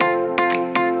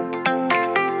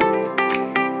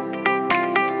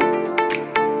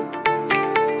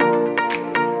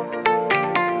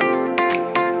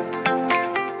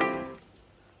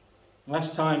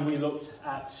Last time we looked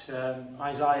at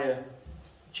Isaiah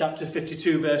chapter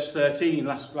 52 verse 13,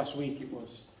 last week it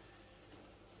was.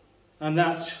 And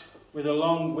that,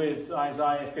 along with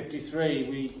Isaiah 53,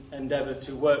 we endeavour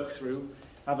to work through,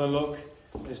 have a look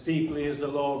as deeply as the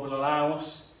Lord will allow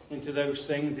us into those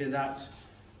things in that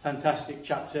fantastic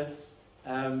chapter.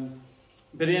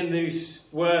 But in these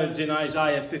words in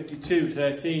Isaiah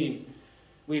 52:13,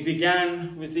 we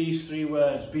began with these three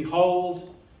words: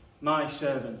 Behold my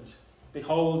servant.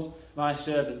 Behold my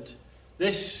servant.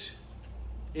 This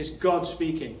is God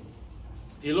speaking.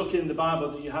 If you look in the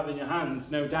Bible that you have in your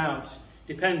hands, no doubt,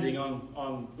 depending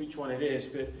on which one it is,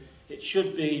 but it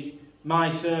should be my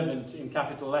servant in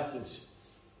capital letters.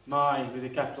 My with a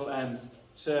capital M,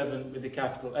 servant with a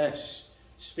capital S.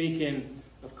 Speaking,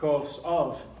 of course,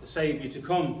 of the Saviour to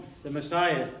come, the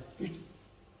Messiah.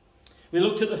 We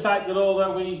looked at the fact that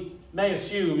although we may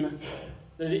assume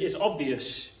that it is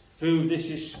obvious who this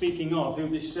is speaking of, who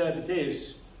this servant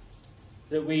is,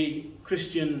 that we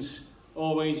Christians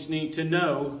always need to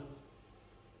know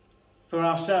for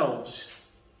ourselves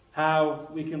how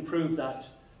we can prove that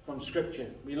from Scripture.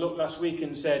 We looked last week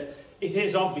and said it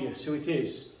is obvious who it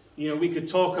is. You know, we could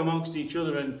talk amongst each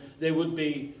other and there would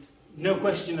be no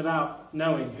question about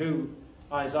knowing who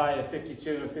Isaiah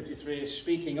 52 and 53 is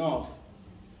speaking of.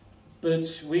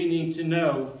 But we need to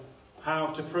know how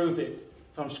to prove it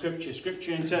from Scripture.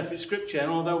 Scripture interprets Scripture,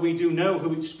 and although we do know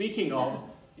who it's speaking of,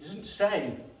 it doesn't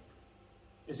say,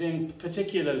 as in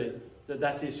particularly,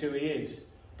 that is who he is.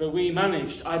 But we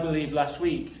managed, I believe, last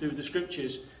week through the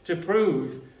Scriptures to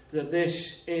prove that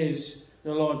this is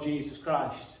the Lord Jesus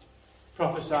Christ,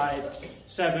 prophesied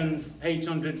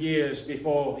 700-800 years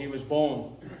before he was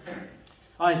born.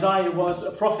 Isaiah was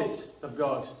a prophet of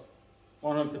God,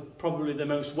 one of probably the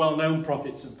most well-known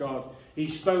prophets of God. He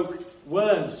spoke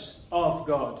words of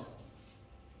God.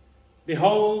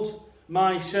 Behold,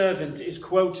 my servant is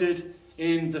quoted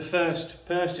in the first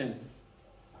person.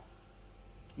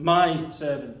 My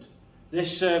servant.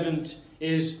 This servant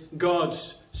is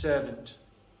God's servant.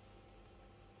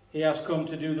 He has come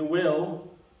to do the will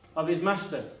of his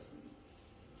master.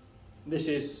 This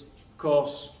is, of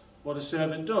course, what a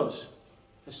servant does.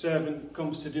 A servant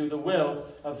comes to do the will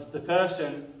of the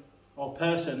person or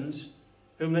persons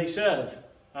whom they serve.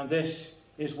 And this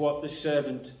is what this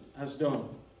servant has done.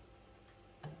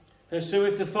 So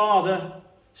if the Father,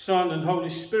 Son and Holy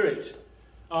Spirit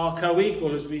are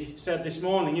co-equal, as we said this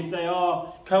morning, if they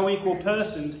are co-equal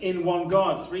persons in one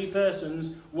God, three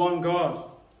persons, one God,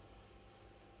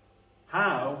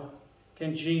 how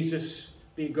can Jesus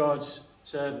be God's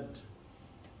servant?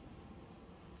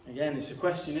 Again, it's a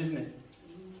question, isn't it,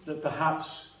 that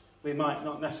perhaps we might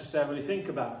not necessarily think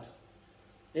about.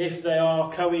 If they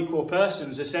are co-equal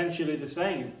persons, essentially the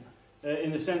same,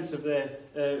 in the sense of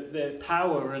their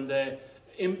power and their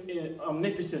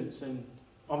omnipotence and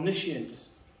omniscience,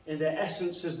 in their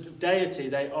essence as deity,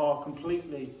 they are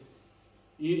completely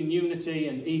in unity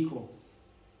and equal.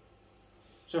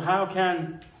 So how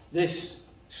can this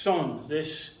Son,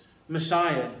 this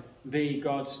Messiah, be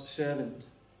God's servant?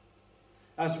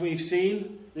 As we've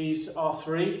seen, these are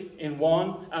three in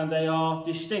one, and they are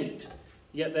distinct,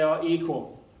 yet they are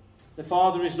equal. The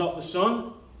Father is not the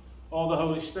Son or the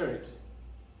Holy Spirit.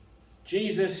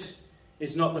 Jesus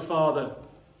is not the Father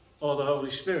or the Holy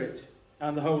Spirit,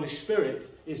 and the Holy Spirit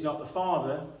is not the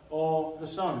Father or the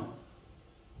Son.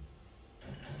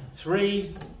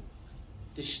 Three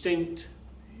distinct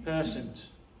persons.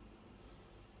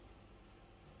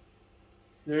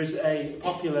 There is a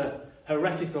popular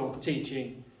heretical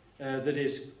teaching that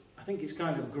is, I think it's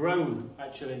kind of grown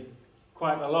actually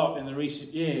quite a lot in the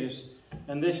recent years,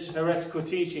 and this heretical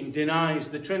teaching denies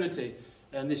the Trinity,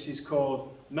 and this is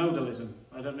called modalism.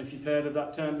 I don't know if you've heard of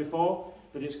that term before,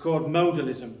 but it's called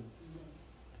modalism.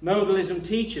 Modalism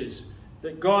teaches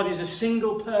that God is a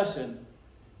single person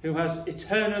who has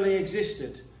eternally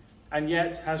existed and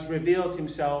yet has revealed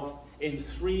himself in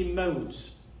three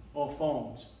modes or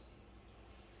forms.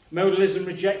 Modalism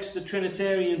rejects the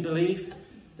Trinitarian belief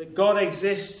that God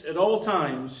exists at all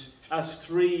times as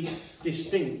three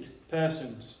distinct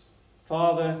persons: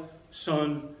 Father,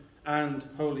 Son, and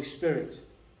Holy Spirit.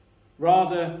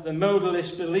 Rather, the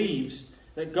modalist believes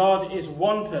that God is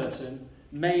one person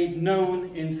made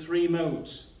known in three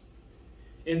modes.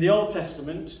 In the Old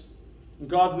Testament,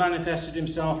 God manifested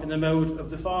himself in the mode of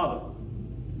the Father.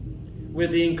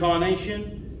 With the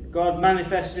Incarnation, God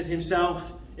manifested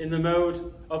himself in the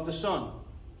mode of the Son.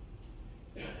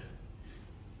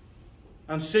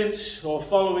 And since, or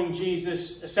following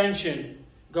Jesus' ascension,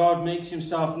 God makes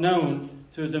himself known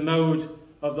through the mode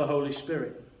of the Holy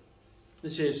Spirit.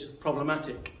 This is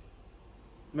problematic.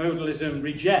 Modalism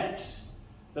rejects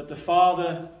that the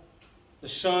Father, the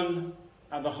Son,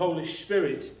 and the Holy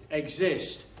Spirit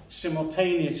exist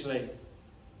simultaneously,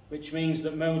 which means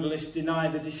that modalists deny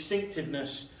the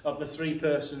distinctiveness of the three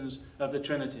persons of the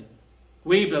Trinity.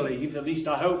 We believe, at least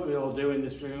I hope we all do in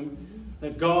this room,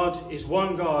 that God is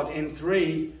one God in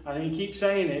three, and he keeps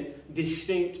saying it,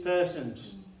 distinct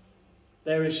persons.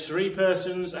 There is three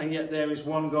persons, and yet there is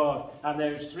one God. And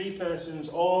there is three persons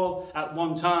all at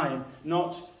one time,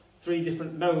 not three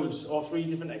different modes or three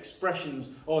different expressions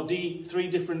or three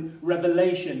different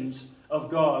revelations of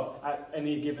God at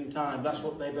any given time. That's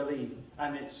what they believe,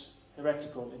 and it's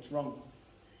heretical, it's wrong.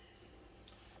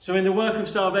 So in the work of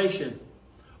salvation,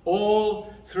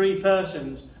 all three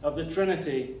persons of the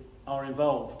Trinity are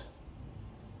involved.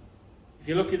 If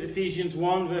you look at Ephesians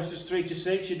 1 verses 3 to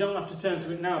 6, you don't have to turn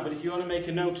to it now, but if you want to make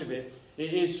a note of it,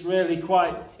 it is really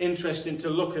quite interesting to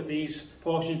look at these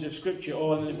portions of Scripture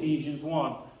all in Ephesians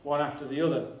 1, one after the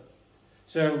other.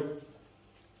 So,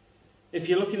 if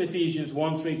you look in Ephesians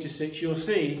 1, 3 to 6, you'll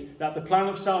see that the plan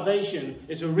of salvation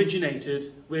is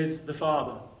originated with the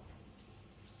Father.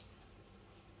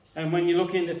 And when you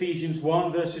look in Ephesians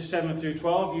 1, verses 7 through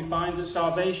 12, you find that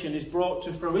salvation is brought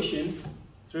to fruition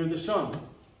through the Son.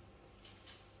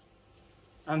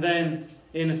 And then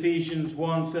in Ephesians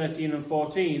 1, 13 and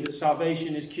 14, that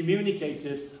salvation is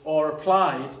communicated or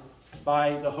applied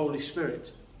by the Holy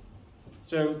Spirit.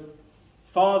 So,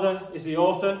 Father is the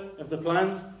author of the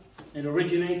plan. It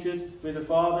originated with the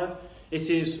Father. It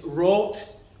is wrought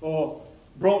or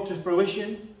brought to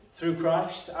fruition through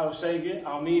Christ, our Saviour,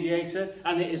 our mediator,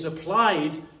 and it is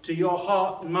applied to your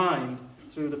heart and mind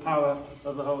through the power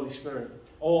of the Holy Spirit.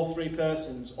 All three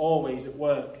persons, always at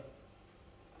work.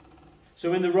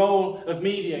 So in the role of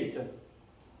mediator,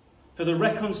 for the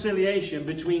reconciliation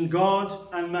between God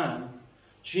and man,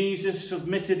 Jesus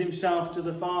submitted himself to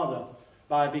the Father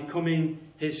by becoming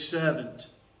his servant,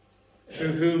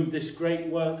 through whom this great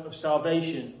work of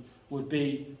salvation would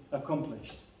be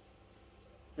accomplished.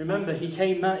 Remember, he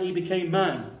became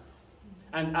man,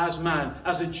 and as man,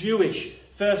 as a Jewish,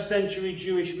 first century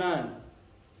Jewish man,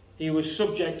 he was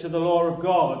subject to the law of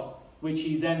God, which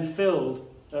he then fulfilled,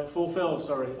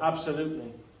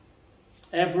 absolutely.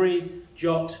 Every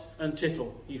jot and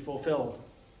tittle he fulfilled.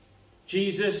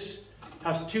 Jesus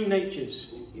has two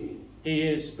natures. He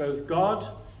is both God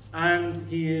and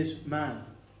he is man.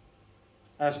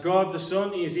 As God the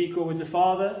Son, he is equal with the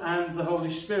Father and the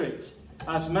Holy Spirit.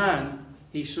 As man,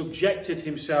 he subjected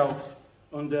himself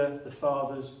under the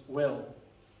Father's will.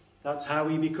 That's how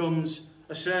he becomes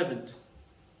a servant.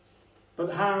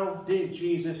 But how did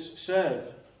Jesus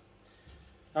serve?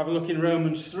 Have a look in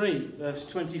Romans 3, verse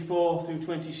 24 through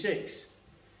 26.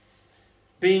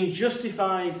 Being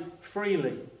justified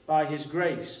freely by his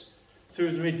grace,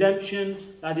 through the redemption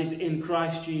that is in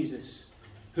Christ Jesus,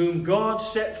 whom God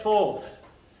set forth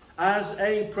as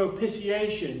a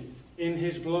propitiation in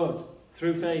his blood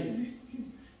through faith,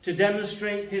 to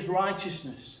demonstrate his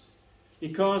righteousness,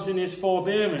 because in his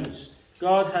forbearance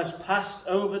God has passed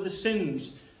over the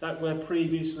sins that were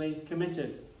previously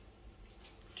committed,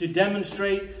 to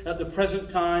demonstrate at the present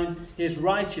time his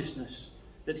righteousness,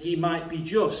 that he might be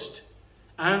just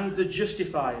and the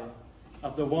justifier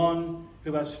of the one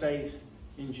who has faith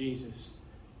in Jesus.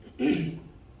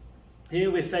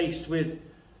 Here we're faced with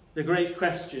the great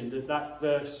question that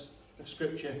verse of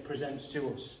Scripture presents to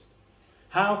us.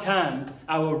 How can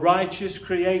our righteous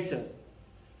Creator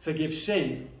forgive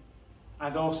sin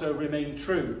and also remain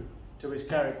true to his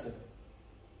character?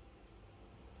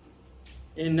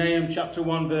 In Nahum chapter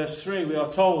 1 verse 3 we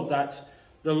are told that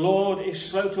the Lord is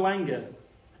slow to anger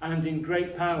and in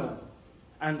great power,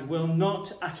 and will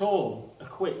not at all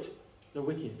acquit the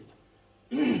wicked.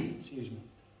 Excuse me.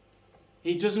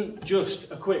 He doesn't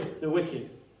just acquit the wicked.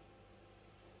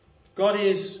 God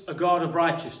is a God of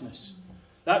righteousness.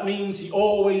 That means he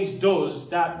always does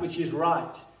that which is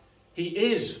right. He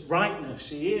is rightness.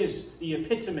 He is the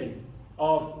epitome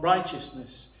of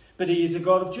righteousness. But he is a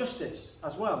God of justice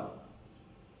as well.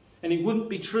 And it wouldn't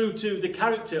be true to the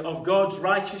character of God's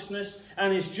righteousness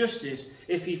and his justice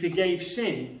if he forgave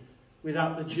sin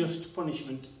without the just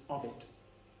punishment of it.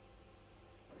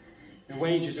 The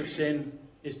wages of sin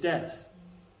is death.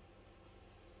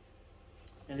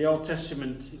 In the Old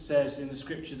Testament, it says in the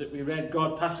scripture that we read,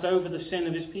 God passed over the sin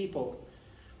of his people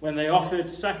when they offered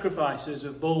sacrifices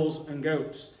of bulls and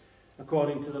goats,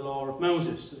 according to the law of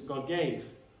Moses that God gave.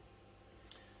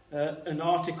 An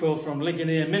article from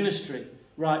Ligonier Ministry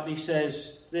rightly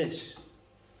says this: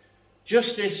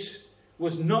 justice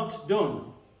was not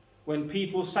done when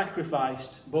people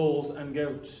sacrificed bulls and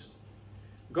goats.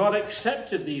 God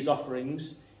accepted these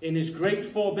offerings in his great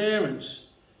forbearance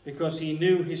because he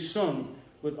knew his Son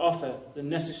would offer the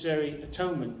necessary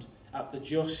atonement at the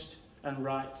just and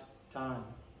right time.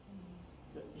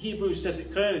 Hebrews says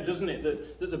it clearly, doesn't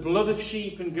it, that the blood of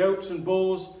sheep and goats and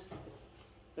bulls,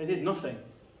 they did nothing.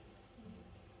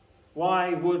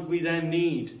 Why would we then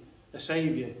need a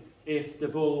saviour if the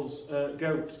bulls,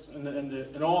 goats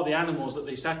and all the animals that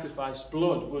they sacrificed,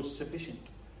 blood was sufficient?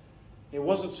 It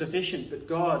wasn't sufficient, but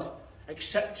God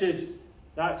accepted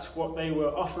that's what they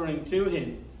were offering to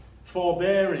him,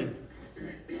 forbearing,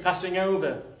 passing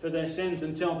over for their sins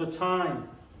until the time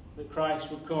that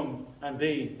Christ would come and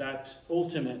be that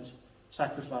ultimate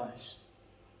sacrifice.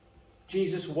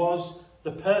 Jesus was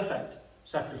the perfect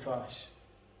sacrifice.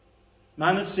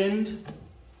 Man had sinned.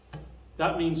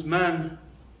 That means man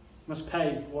must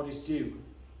pay what is due.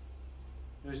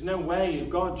 There is no way of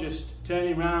God just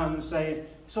turning around and saying,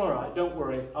 it's all right, don't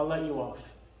worry, I'll let you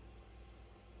off.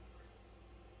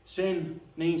 Sin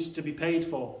needs to be paid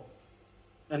for.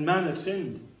 And man had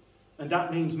sinned. And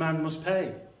that means man must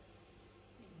pay.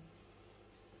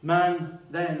 Man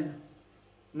then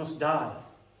must die.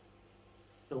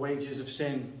 The wages of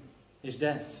sin is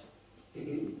death.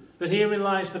 But herein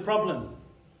lies the problem.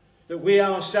 That we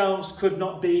ourselves could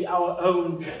not be our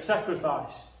own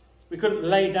sacrifice. We couldn't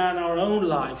lay down our own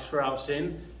lives for our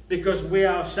sin because we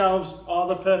ourselves are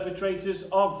the perpetrators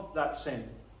of that sin.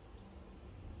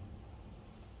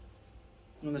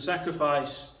 And the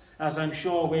sacrifice, as I'm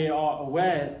sure we are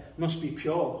aware, must be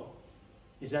pure.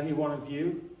 Is any one of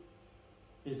you,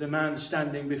 is the man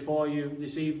standing before you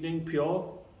this evening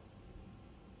pure?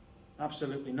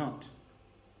 Absolutely not.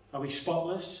 Are we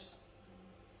spotless?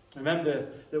 Remember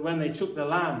that when they took the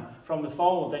lamb from the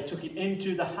fold, they took it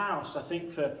into the house, I think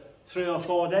for 3 or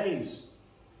 4 days.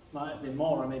 Might have been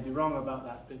more, I may be wrong about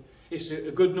that, but it's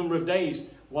a good number of days.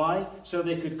 Why? So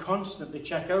they could constantly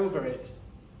check over it.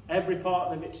 Every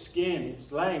part of its skin,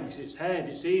 its legs, its head,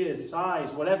 its ears, its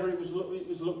eyes, whatever it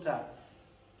was looked at,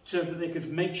 so that they could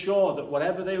make sure that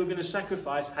whatever they were going to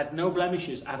sacrifice had no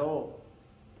blemishes at all.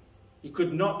 You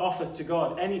could not offer to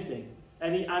God anything,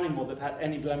 any animal that had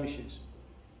any blemishes.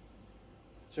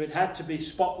 So it had to be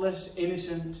spotless,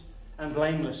 innocent, and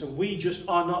blameless. And we just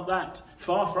are not that.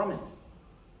 Far from it.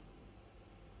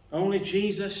 Only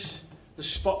Jesus, the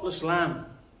spotless Lamb,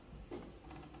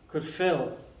 could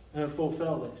fulfill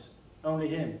this. Only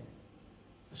him,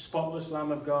 the spotless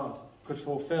Lamb of God, could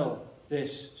fulfill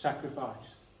this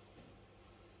sacrifice.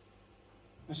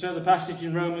 And so the passage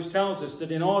in Romans tells us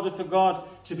that in order for God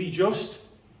to be just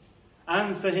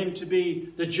and for him to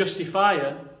be the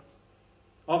justifier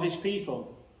of his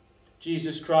people,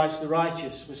 Jesus Christ the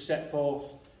righteous was set forth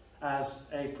as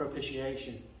a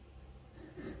propitiation.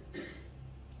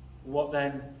 What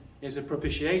then is a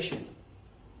propitiation?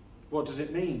 What does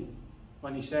it mean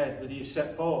when he said that he is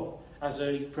set forth as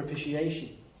a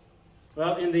propitiation?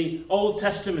 Well, in the Old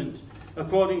Testament,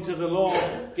 according to the law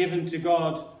given to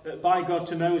God, by God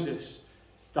to Moses,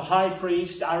 the high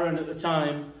priest, Aaron at the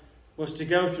time, was to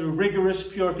go through rigorous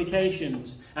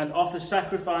purifications and offer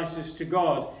sacrifices to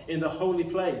God in the holy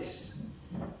place,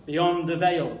 beyond the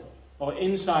veil, or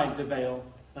inside the veil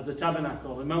of the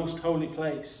tabernacle, the most holy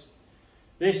place.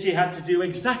 This he had to do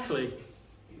exactly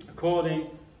according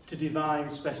to divine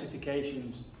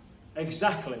specifications.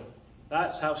 Exactly.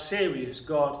 That's how serious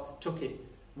God took it.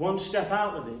 One step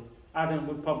out of it, Adam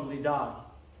would probably die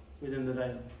within the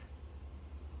veil.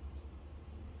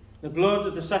 The blood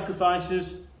of the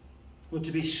sacrifices were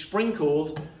to be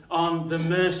sprinkled on the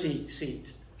mercy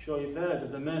seat. I'm sure you've heard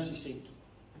of the mercy seat.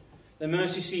 The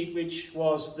mercy seat, which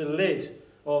was the lid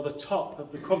or the top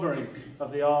of the covering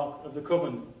of the Ark of the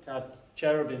Covenant. It had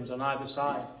cherubims on either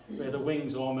side where the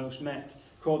wings almost met,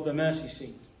 called the mercy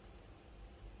seat.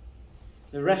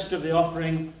 The rest of the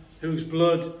offering, whose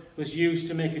blood was used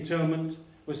to make atonement,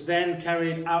 was then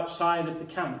carried outside of the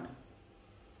camp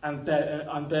and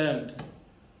burned.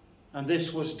 And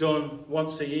this was done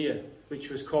once a year, which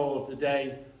was called the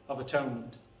Day of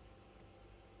Atonement.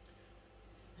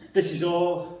 This is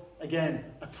all, again,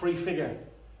 a prefigure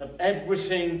of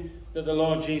everything that the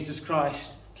Lord Jesus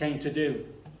Christ came to do.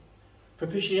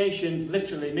 Propitiation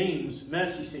literally means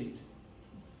mercy seat.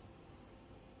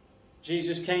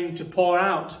 Jesus came to pour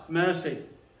out mercy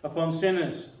upon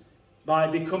sinners by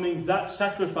becoming that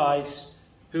sacrifice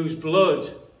whose blood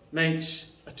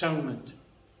makes atonement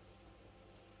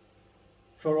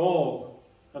for all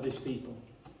of his people.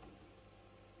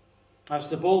 As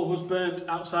the bull was burnt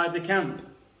outside the camp,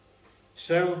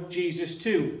 so Jesus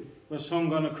too was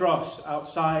hung on a cross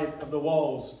outside of the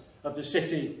walls of the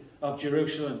city of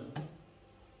Jerusalem.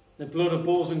 The blood of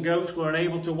bulls and goats were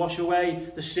unable to wash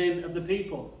away the sin of the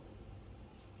people,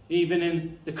 even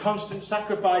in the constant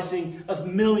sacrificing of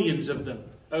millions of them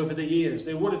over the years.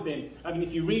 There would have been, I mean,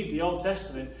 if you read the Old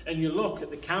Testament and you look at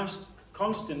the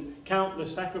constant,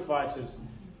 countless sacrifices,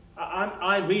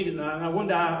 I read it now and I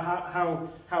wonder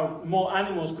how more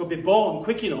animals could be born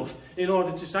quick enough in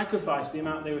order to sacrifice the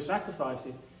amount they were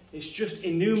sacrificing. It's just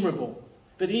innumerable.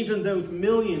 But even those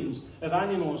millions of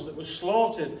animals that were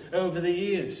slaughtered over the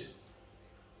years,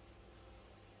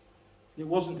 it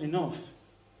wasn't enough.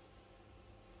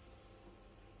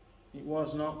 It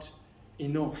was not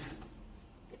enough.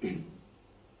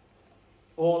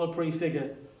 All a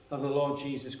prefigure of the Lord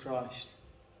Jesus Christ.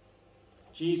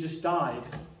 Jesus died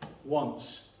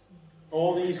once.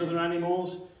 All these other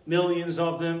animals, millions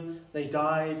of them, they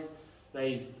died.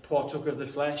 They partook of the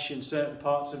flesh in certain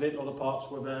parts of it, other parts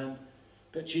were burned.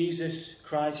 But Jesus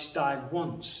Christ died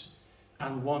once,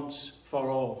 and once for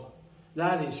all.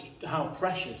 That is how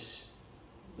precious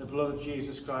the blood of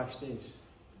Jesus Christ is.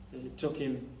 It took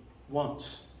him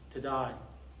once to die.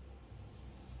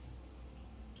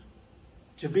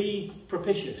 To be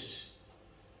propitious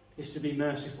is to be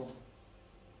merciful.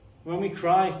 When we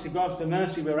cry to God for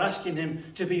mercy, we're asking him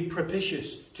to be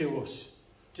propitious to us,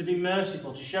 to be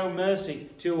merciful, to show mercy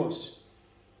to us.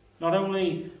 Not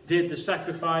only did the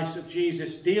sacrifice of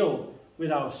Jesus deal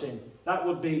with our sin, that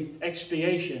would be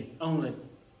expiation only.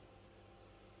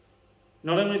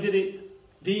 Not only did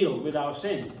it deal with our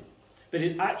sin, but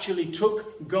it actually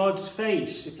took God's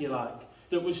face, if you like,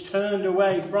 that was turned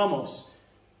away from us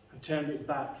and turned it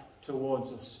back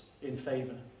towards us in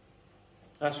favour.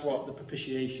 That's what the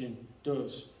propitiation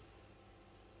does.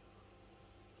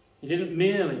 He didn't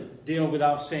merely deal with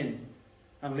our sin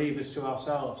and leave us to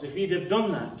ourselves. If he'd have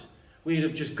done that, we'd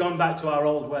have just gone back to our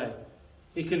old way.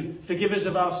 He can forgive us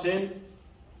of our sin,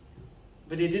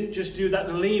 but he didn't just do that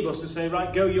and leave us and say,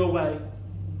 right, go your way,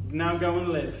 now go and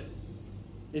live.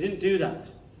 He didn't do that.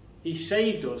 He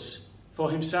saved us for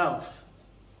himself.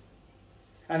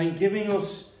 And in giving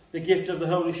us the gift of the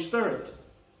Holy Spirit,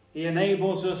 he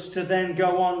enables us to then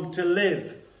go on to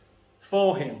live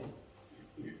for him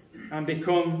and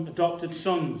become adopted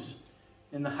sons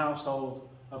in the household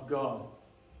of God.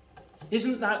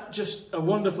 Isn't that just a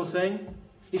wonderful thing?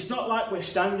 It's not like we're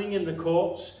standing in the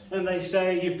courts and they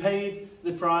say, you've paid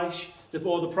the price,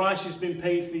 or the price has been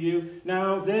paid for you.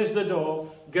 Now, there's the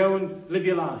door. Go and live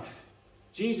your life.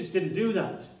 Jesus didn't do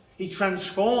that. He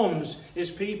transforms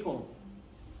his people.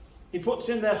 He puts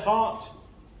in their heart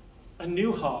a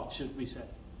new heart, should we say.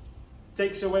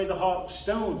 Takes away the heart of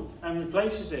stone and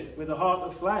replaces it with a heart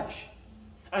of flesh.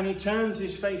 And he turns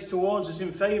his face towards us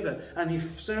in favour. And he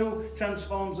so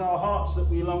transforms our hearts that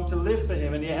we long to live for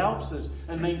him. And he helps us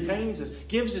and maintains us.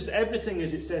 Gives us everything,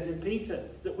 as it says in Peter,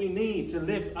 that we need to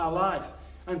live our life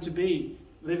and to be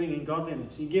living in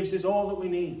godliness. He gives us all that we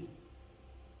need.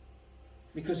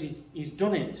 Because he's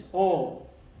done it all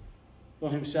for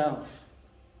himself.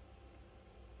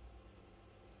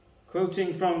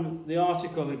 Quoting from the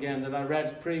article again that I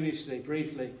read previously,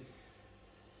 briefly.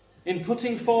 In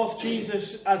putting forth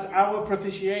Jesus as our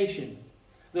propitiation,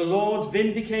 the Lord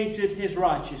vindicated his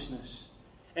righteousness,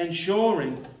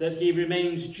 ensuring that he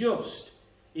remains just,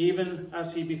 even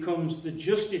as he becomes the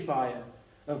justifier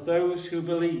of those who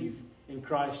believe in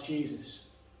Christ Jesus.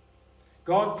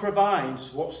 God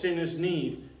provides what sinners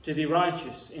need to be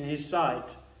righteous in his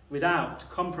sight without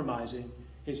compromising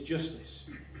his justice.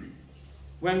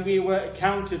 When we were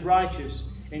accounted righteous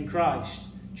in Christ,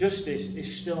 justice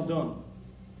is still done.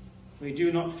 We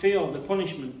do not feel the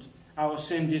punishment our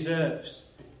sin deserves.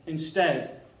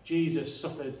 Instead, Jesus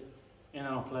suffered in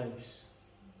our place.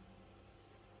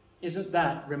 Isn't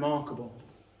that remarkable?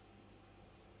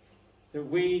 That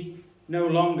we no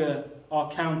longer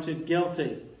are counted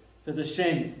guilty for the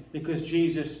sin because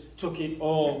Jesus took it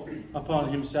all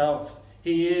upon himself.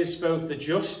 He is both the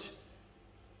just,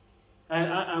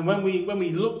 and when we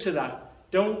look to that,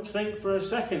 don't think for a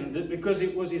second that because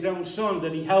it was his own son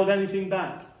that he held anything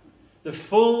back. The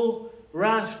full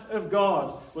wrath of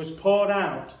God was poured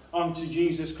out onto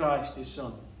Jesus Christ, his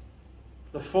son.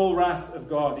 The full wrath of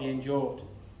God he endured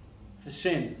for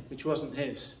sin which wasn't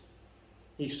his.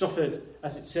 He suffered,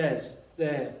 as it says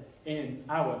there, in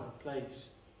our place.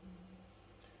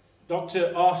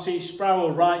 Dr. R.C.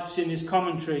 Sproul writes in his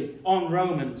commentary on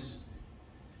Romans,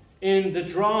 in the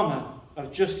drama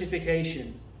of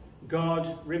justification,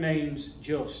 God remains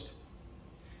just.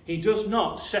 He does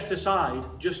not set aside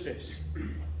justice.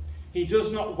 He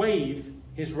does not waive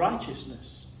his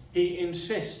righteousness. He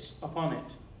insists upon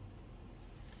it.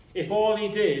 If all he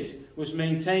did was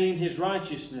maintain his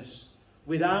righteousness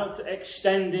without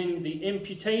extending the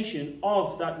imputation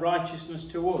of that righteousness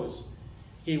to us,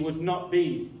 he would not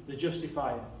be the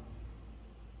justifier.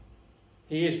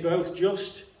 He is both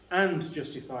just and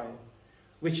justifier.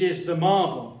 which is the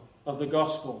marvel of the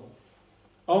gospel.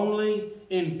 Only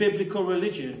in biblical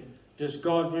religion does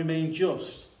God remain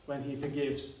just when he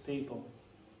forgives people.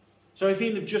 So if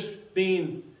he'd have just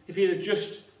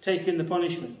taken the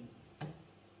punishment,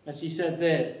 as he said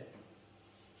there,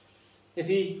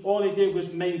 if all he did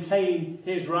was maintain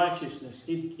his righteousness,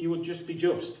 he would just be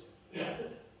just.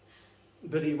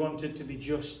 But he wanted to be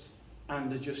just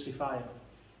and a justifier.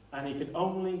 And he could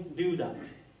only do that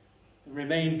and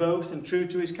remain both and true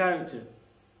to his character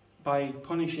by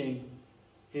punishing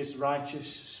his righteous,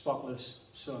 spotless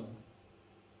Son,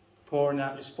 pouring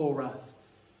out his full wrath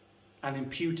and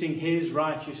imputing his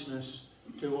righteousness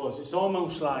to us. It's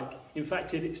almost like, in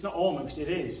fact, it's not almost, it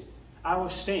is. Our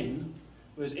sin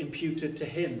was imputed to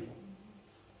him,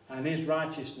 and his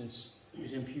righteousness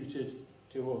is imputed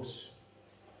to us.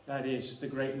 That is the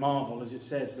great marvel, as it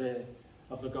says there,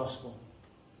 of the gospel.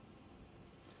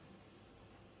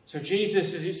 So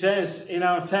Jesus, as it says in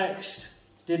our text,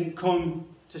 didn't come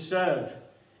to serve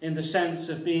in the sense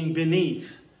of being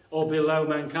beneath or below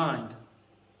mankind.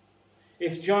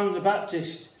 If John the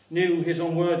Baptist knew his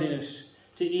unworthiness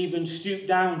to even stoop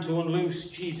down to unloose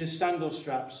Jesus' sandal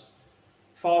straps,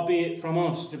 far be it from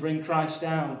us to bring Christ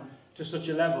down to such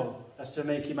a level as to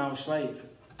make him our slave.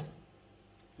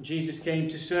 Jesus came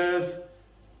to serve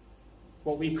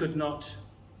what we could not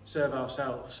serve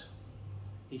ourselves.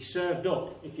 He served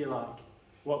up, if you like,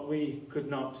 what we could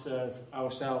not serve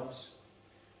ourselves.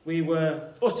 We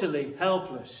were utterly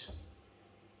helpless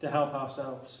to help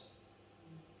ourselves.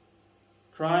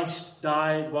 Christ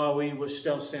died while we were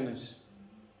still sinners.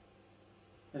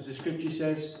 As the scripture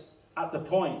says, at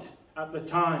the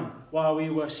time, while we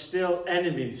were still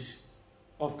enemies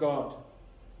of God.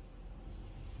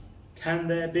 Can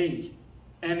there be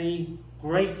any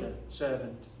greater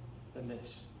servant than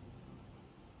this?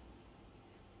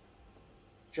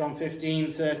 John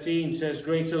 15:13 says,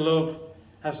 greater love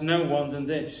has no one than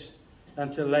this,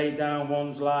 than to lay down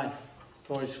one's life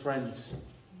for his friends.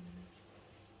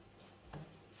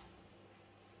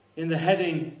 In the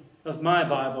heading of my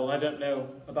Bible, I don't know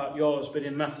about yours, but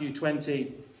in Matthew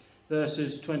 20,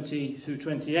 verses 20 through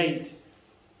 28,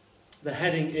 the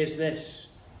heading is this: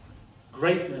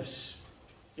 greatness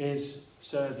is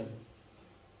serving.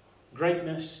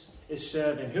 Greatness is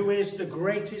serving. Who is the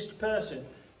greatest person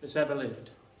that's ever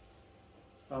lived?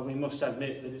 Well, we must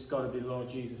admit that it's got to be Lord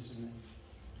Jesus, isn't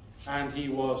it? And he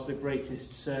was the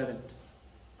greatest servant.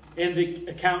 In the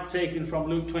account taken from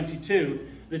Luke 22,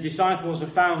 the disciples are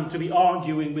found to be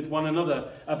arguing with one another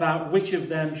about which of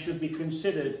them should be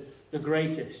considered the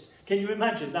greatest. Can you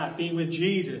imagine that, being with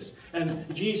Jesus?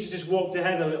 And Jesus just walked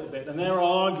ahead a little bit, and they're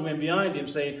arguing behind him,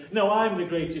 saying, no, I'm the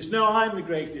greatest. No, I'm the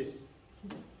greatest.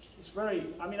 It's very,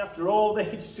 after all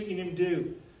they'd seen him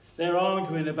do, they're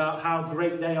arguing about how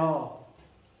great they are.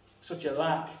 Such a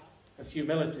lack of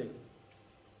humility.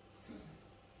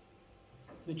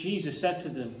 But Jesus said to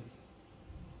them,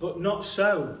 but not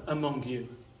so among you.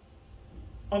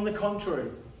 On the contrary,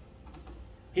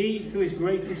 he who is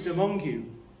greatest among you,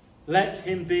 let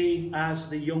him be as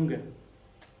the younger,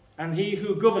 and he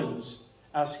who governs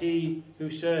as he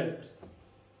who served.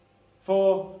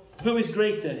 For who is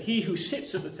greater, he who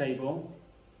sits at the table,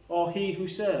 or he who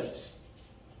serves?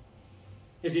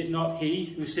 Is it not he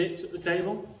who sits at the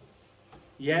table?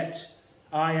 Yet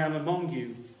I am among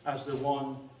you as the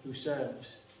one who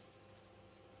serves.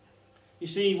 You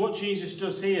see, what Jesus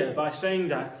does here by saying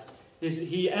that is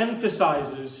he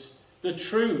emphasizes the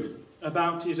truth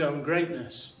about his own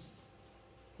greatness.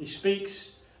 He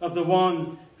speaks of the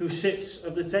one who sits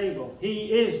at the table. He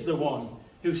is the one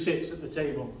who sits at the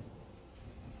table.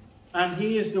 And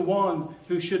he is the one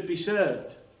who should be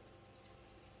served.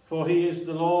 For he is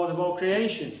the Lord of all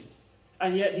creation.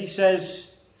 And yet he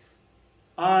says,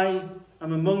 I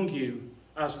am among you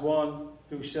as one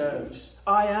who serves.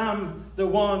 I am the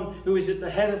one who is at the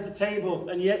head of the table,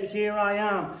 and yet here I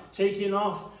am, taking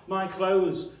off my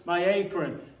clothes, my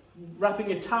apron,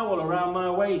 wrapping a towel around my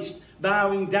waist,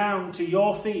 bowing down to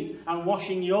your feet and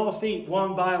washing your feet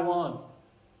one by one.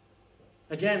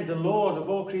 Again, the Lord of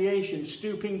all creation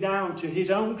stooping down to his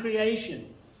own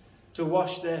creation to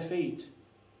wash their feet.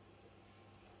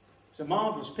 It's a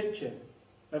marvellous picture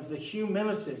of the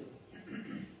humility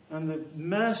and the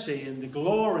mercy and the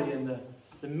glory and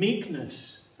the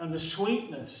meekness and the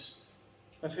sweetness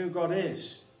of who God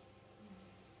is.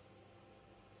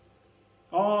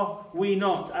 Are we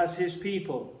not, as his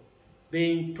people,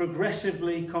 being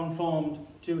progressively conformed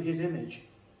to his image?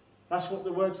 That's what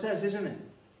the word says, isn't it?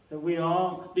 That we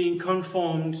are being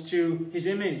conformed to his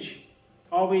image.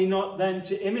 Are we not then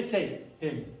to imitate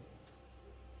him?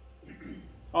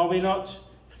 Are we not,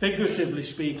 figuratively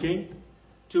speaking,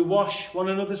 to wash one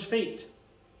another's feet?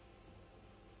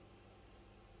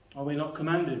 Are we not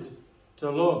commanded to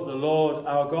love the Lord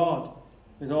our God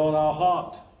with all our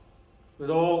heart, with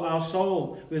all our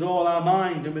soul, with all our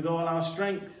mind, and with all our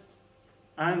strength?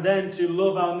 And then to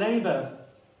love our neighbour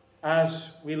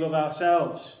as we love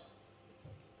ourselves.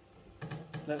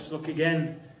 Let's look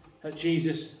again at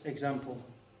Jesus' example.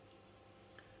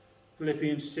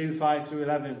 Philippians 2, 5 through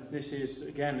 11. This is,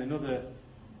 again, another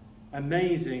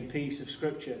amazing piece of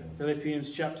scripture.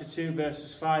 Philippians chapter 2,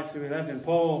 verses 5 through 11.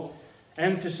 Paul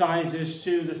emphasizes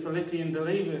to the Philippian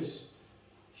believers,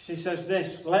 he says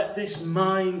this: "Let this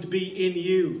mind be in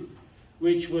you,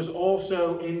 which was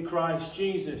also in Christ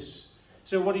Jesus."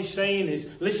 So what he's saying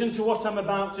is, listen to what I'm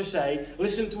about to say,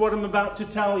 listen to what I'm about to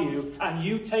tell you, and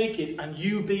you take it and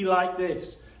you be like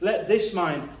this. Let this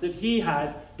mind that he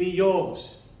had be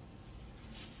yours.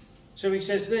 So he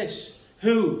says this: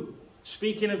 who,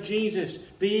 speaking of Jesus,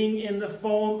 being in the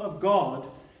form of God,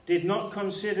 did not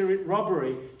consider it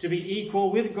robbery to be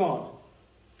equal with God,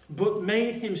 but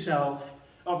made himself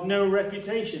of no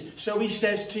reputation. So he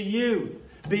says to you,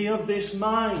 be of this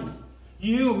mind.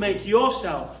 You make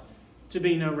yourself to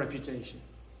be no reputation.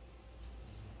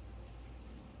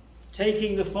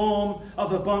 Taking the form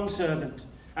of a bondservant,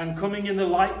 and coming in the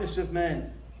likeness of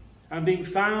men, and being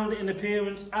found in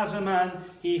appearance as a man,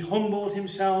 he humbled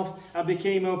himself and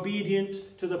became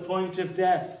obedient to the point of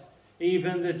death,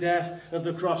 even the death of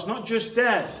the cross. Not just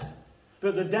death,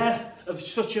 but the death of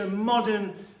such a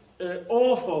modern,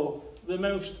 awful, the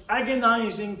most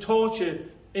agonizing torture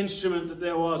instrument that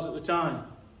there was at the time.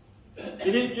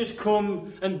 He didn't just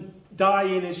come and die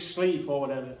in his sleep or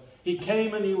whatever. He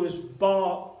came and he was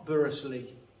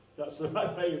barbarously, that's the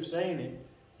right way of saying it,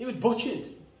 he was butchered.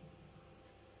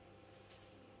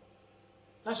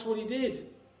 That's what he did.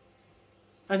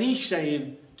 And he's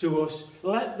saying to us,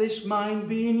 let this mind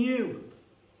be in you.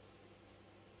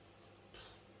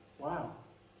 Wow.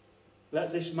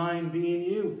 Let this mind be in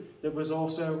you that was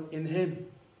also in him.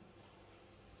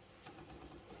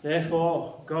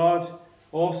 Therefore, God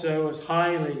also has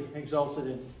highly exalted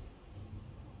him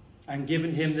and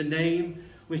given him the name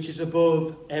which is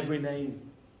above every name.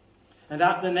 And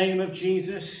at the name of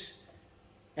Jesus,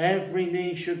 every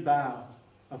knee should bow,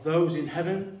 of those in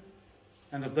heaven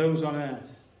and of those on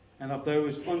earth and of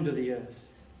those under the earth,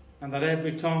 and that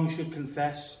every tongue should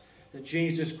confess that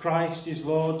Jesus Christ is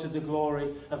Lord, to the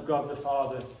glory of God the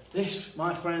Father. This,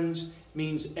 my friends,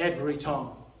 means every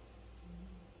tongue,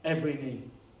 every knee.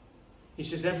 He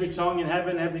says every tongue in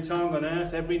heaven, every tongue on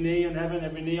earth, every knee in heaven,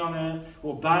 every knee on earth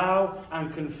will bow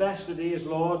and confess that he is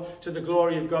Lord, to the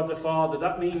glory of God the Father.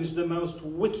 That means the most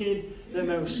wicked,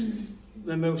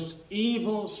 the most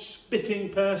evil, spitting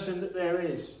person that there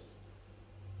is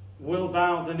will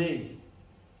bow the knee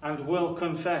and will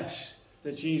confess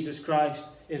that Jesus Christ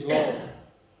is Lord.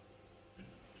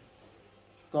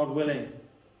 God willing,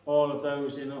 all of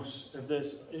those in us,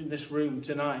 in this room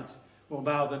tonight, will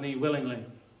bow the knee willingly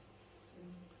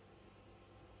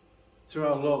through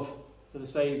our love for the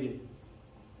Saviour.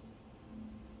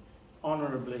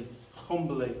 Honourably,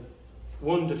 humbly,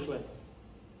 wonderfully,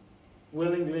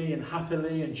 willingly and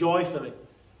happily and joyfully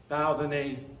bow the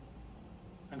knee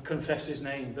and confess his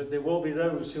name. But there will be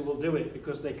those who will do it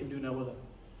because they can do no other.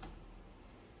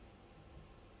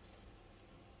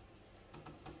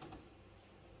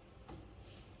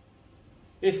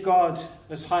 If God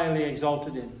has highly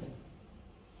exalted him,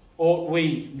 ought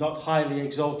we not highly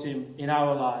exalt him in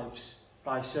our lives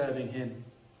by serving him?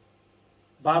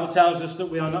 The Bible tells us that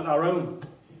we are not our own.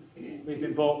 We've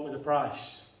been bought with a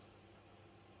price.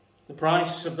 The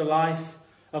price of the life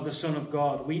of the Son of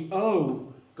God. We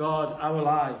owe God our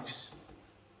lives.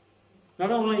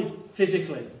 Not only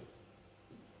physically,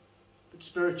 but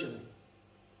spiritually.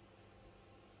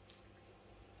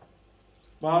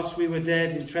 Whilst we were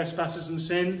dead in trespasses and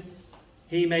sin,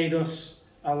 he made us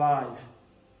alive.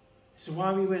 So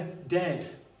while we were dead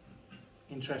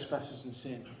in trespasses and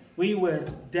sin, we were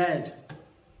dead,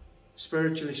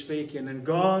 spiritually speaking, and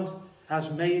God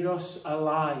has made us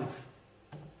alive.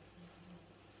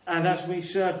 And as we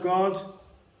serve God,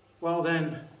 well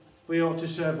then, we ought to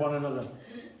serve one another.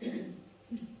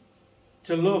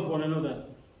 To love one another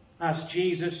as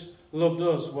Jesus loved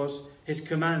us was his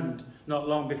command not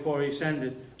long before he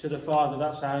ascended to the Father.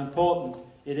 That's how important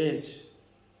it is.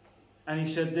 And he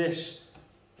said this: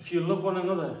 if you love one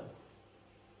another,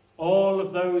 all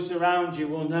of those around you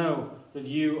will know that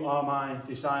you are my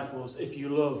disciples, if you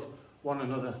love one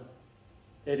another.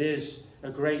 It is a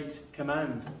great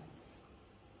command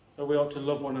that we ought to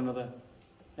love one another.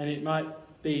 And it might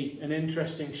be an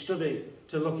interesting study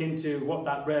to look into what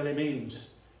that really means.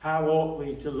 How ought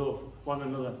we to love one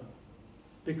another?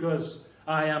 because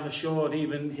I am assured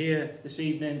even here this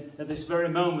evening, at this very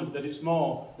moment, that it's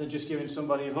more than just giving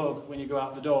somebody a hug when you go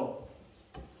out the door.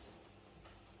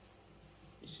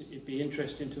 It'd be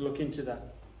interesting to look into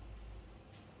that.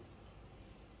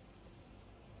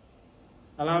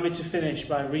 Allow me to finish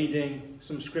by reading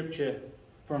some scripture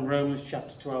from Romans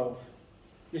chapter 12.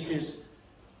 This is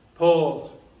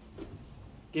Paul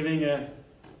giving an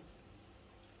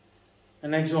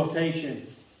exhortation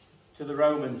to the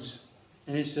Romans,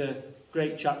 and it's a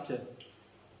great chapter.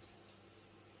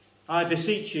 I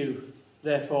beseech you,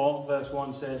 therefore, verse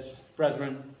 1 says,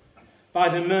 brethren, by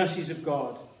the mercies of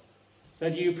God,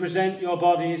 that you present your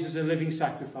bodies as a living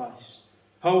sacrifice,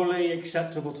 wholly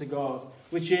acceptable to God,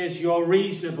 which is your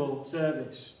reasonable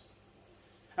service.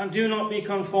 And do not be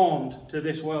conformed to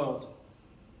this world,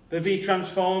 but be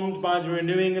transformed by the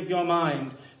renewing of your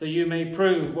mind, that you may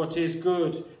prove what is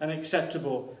good and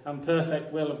acceptable and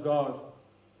perfect will of God.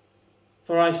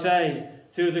 For I say,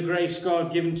 through the grace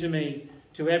God given to me,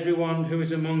 to everyone who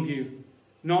is among you,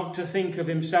 not to think of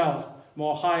himself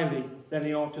more highly than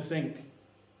he ought to think,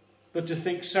 but to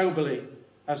think soberly,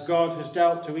 as God has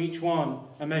dealt to each one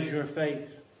a measure of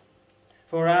faith.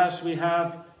 For as we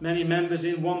have many members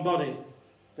in one body,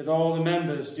 but all the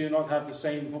members do not have the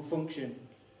same function,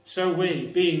 so we,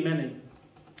 being many,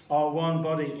 are one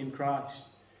body in Christ,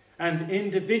 and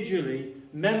individually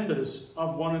members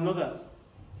of one another.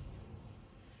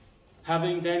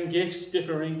 Having then gifts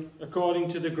differing according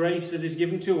to the grace that is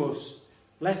given to us,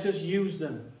 let us use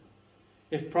them.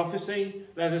 If prophecy,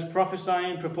 let us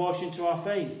prophesy in proportion to our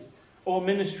faith. Or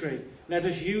ministry, let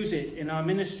us use it in our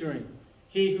ministering.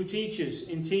 He who teaches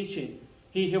in teaching.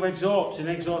 He who exhorts in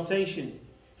exhortation.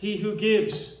 He who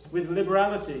gives with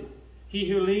liberality. He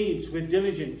who leads with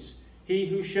diligence. He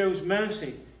who shows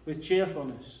mercy with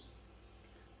cheerfulness.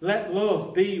 Let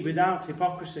love be without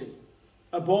hypocrisy.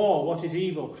 Abhor what is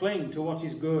evil, cling to what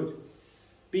is good.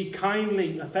 Be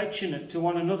kindly affectionate to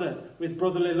one another with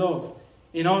brotherly love,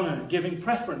 in honour, giving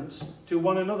preference to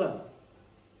one another.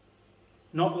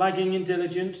 Not lagging in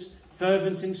diligence,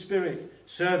 fervent in spirit,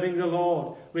 serving the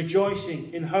Lord,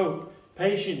 rejoicing in hope,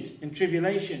 patient in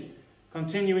tribulation,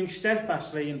 continuing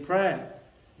steadfastly in prayer,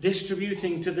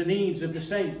 distributing to the needs of the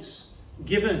saints,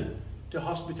 given to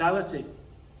hospitality.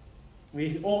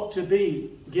 We ought to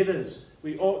be givers.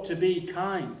 We ought to be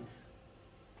kind.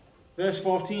 Verse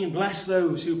 14, bless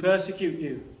those who persecute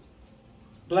you.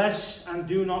 Bless and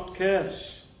do not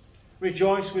curse.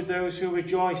 Rejoice with those who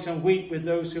rejoice and weep with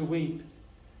those who weep.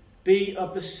 Be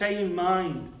of the same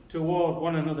mind toward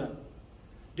one another.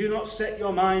 Do not set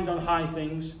your mind on high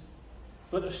things,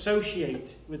 but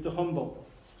associate with the humble.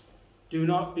 Do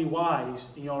not be wise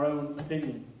in your own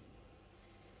opinion.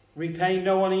 Repay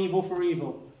no one evil for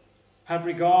evil. Have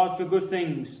regard for good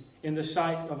things in the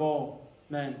sight of all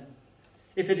men.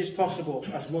 If it is possible,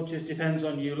 as much as depends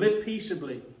on you, live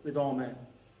peaceably with all men.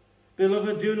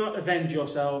 Beloved, do not avenge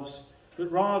yourselves,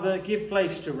 but rather give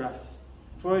place to wrath.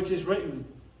 For it is written,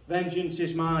 vengeance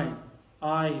is mine,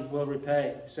 I will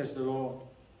repay, says the Lord.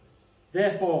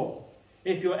 Therefore,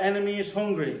 if your enemy is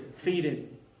hungry, feed him.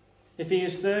 If he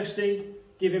is thirsty,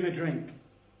 give him a drink.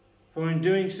 For in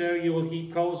doing so you will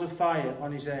heap coals of fire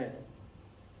on his head.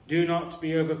 Do not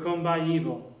be overcome by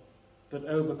evil, but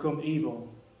overcome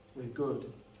evil with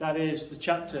good. That is the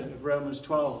chapter of Romans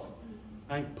 12.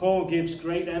 And Paul gives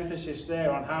great emphasis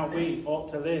there on how we ought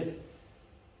to live.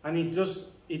 And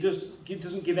he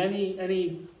doesn't give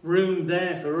any room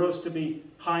there for us to be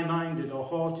high-minded or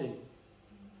haughty.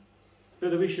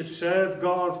 But that we should serve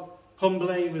God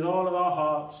humbly with all of our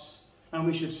hearts, and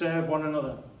we should serve one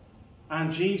another.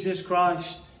 And Jesus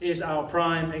Christ is our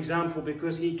prime example,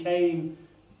 because he came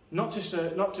not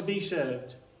to be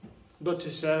served, but to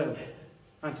serve,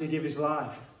 and to give his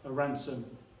life a ransom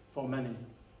for many.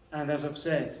 And as I've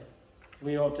said,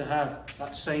 we ought to have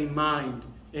that same mind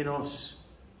in us,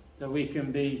 that we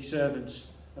can be servants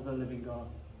of the living God.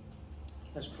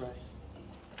 Let's pray.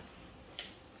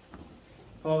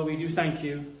 Father, we do thank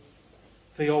you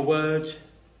for your word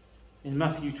in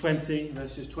Matthew 20,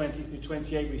 verses 20 through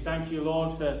 28. We thank you,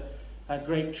 Lord, for that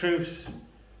great truth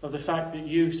of the fact that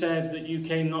you said that you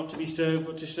came not to be served,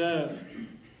 but to serve.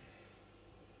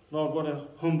 Lord, what a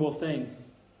humble thing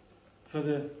for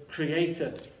the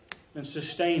creator and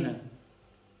sustainer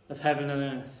of heaven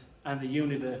and earth and the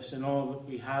universe and all that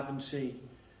we have and see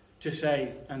to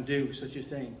say and do such a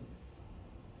thing.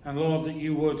 And Lord, that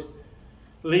you would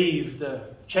leave the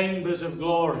chambers of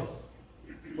glory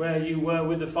where you were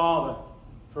with the Father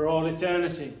for all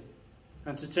eternity,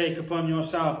 and to take upon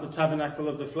yourself the tabernacle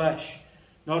of the flesh,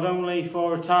 not only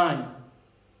for a time,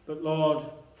 but Lord,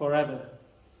 forever.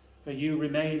 For you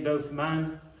remain both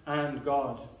man and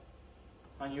God.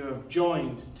 And you have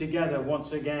joined together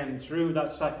once again through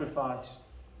that sacrifice,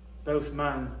 both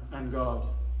man and God,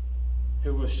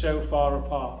 who were so far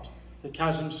apart, the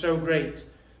chasm so great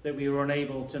that we were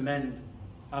unable to mend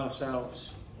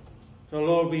ourselves. So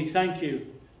Lord, we thank you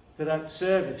for that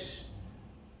service.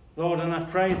 Lord, and I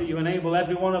pray that you enable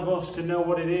every one of us to know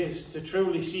what it is to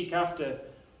truly seek after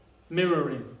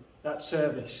mirroring that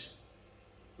service.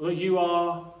 Lord, you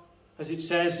are, as it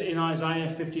says in Isaiah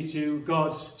 52,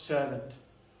 God's servant.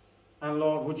 And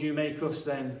Lord, would you make us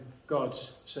then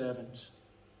God's servants,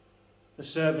 the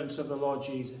servants of the Lord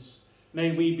Jesus.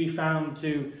 May we be found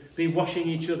to be washing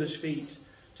each other's feet,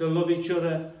 to love each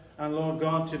other, and Lord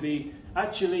God, to be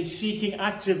actually seeking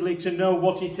actively to know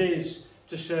what it is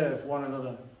to serve one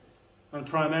another, and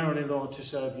primarily, Lord, to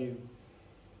serve you.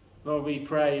 Lord, we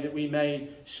pray that we may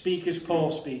speak as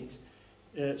Paul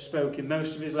spoke in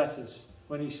most of his letters,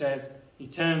 when he said, he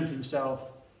termed himself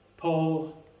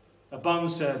Paul, a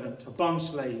bondservant, a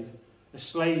bondslave, a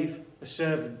slave, a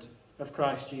servant of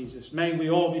Christ Jesus. May we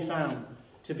all be found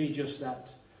to be just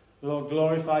that. Lord,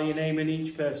 glorify your name in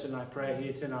each person, I pray,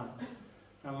 here tonight.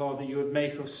 And Lord, that you would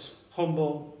make us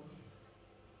humble,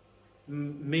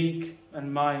 meek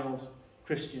and mild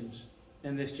Christians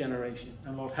in this generation.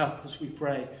 And Lord, help us, we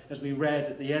pray, as we read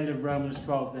at the end of Romans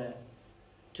 12 there,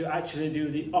 to actually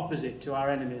do the opposite to our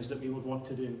enemies that we would want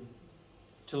to do.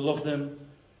 To love them,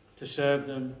 to serve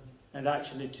them, and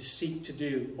actually to seek to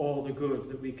do all the good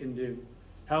that we can do.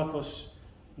 Help us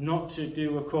not to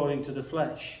do according to the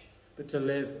flesh, but to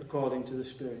live according to the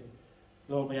Spirit.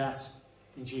 Lord, we ask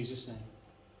in Jesus' name.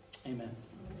 Amen.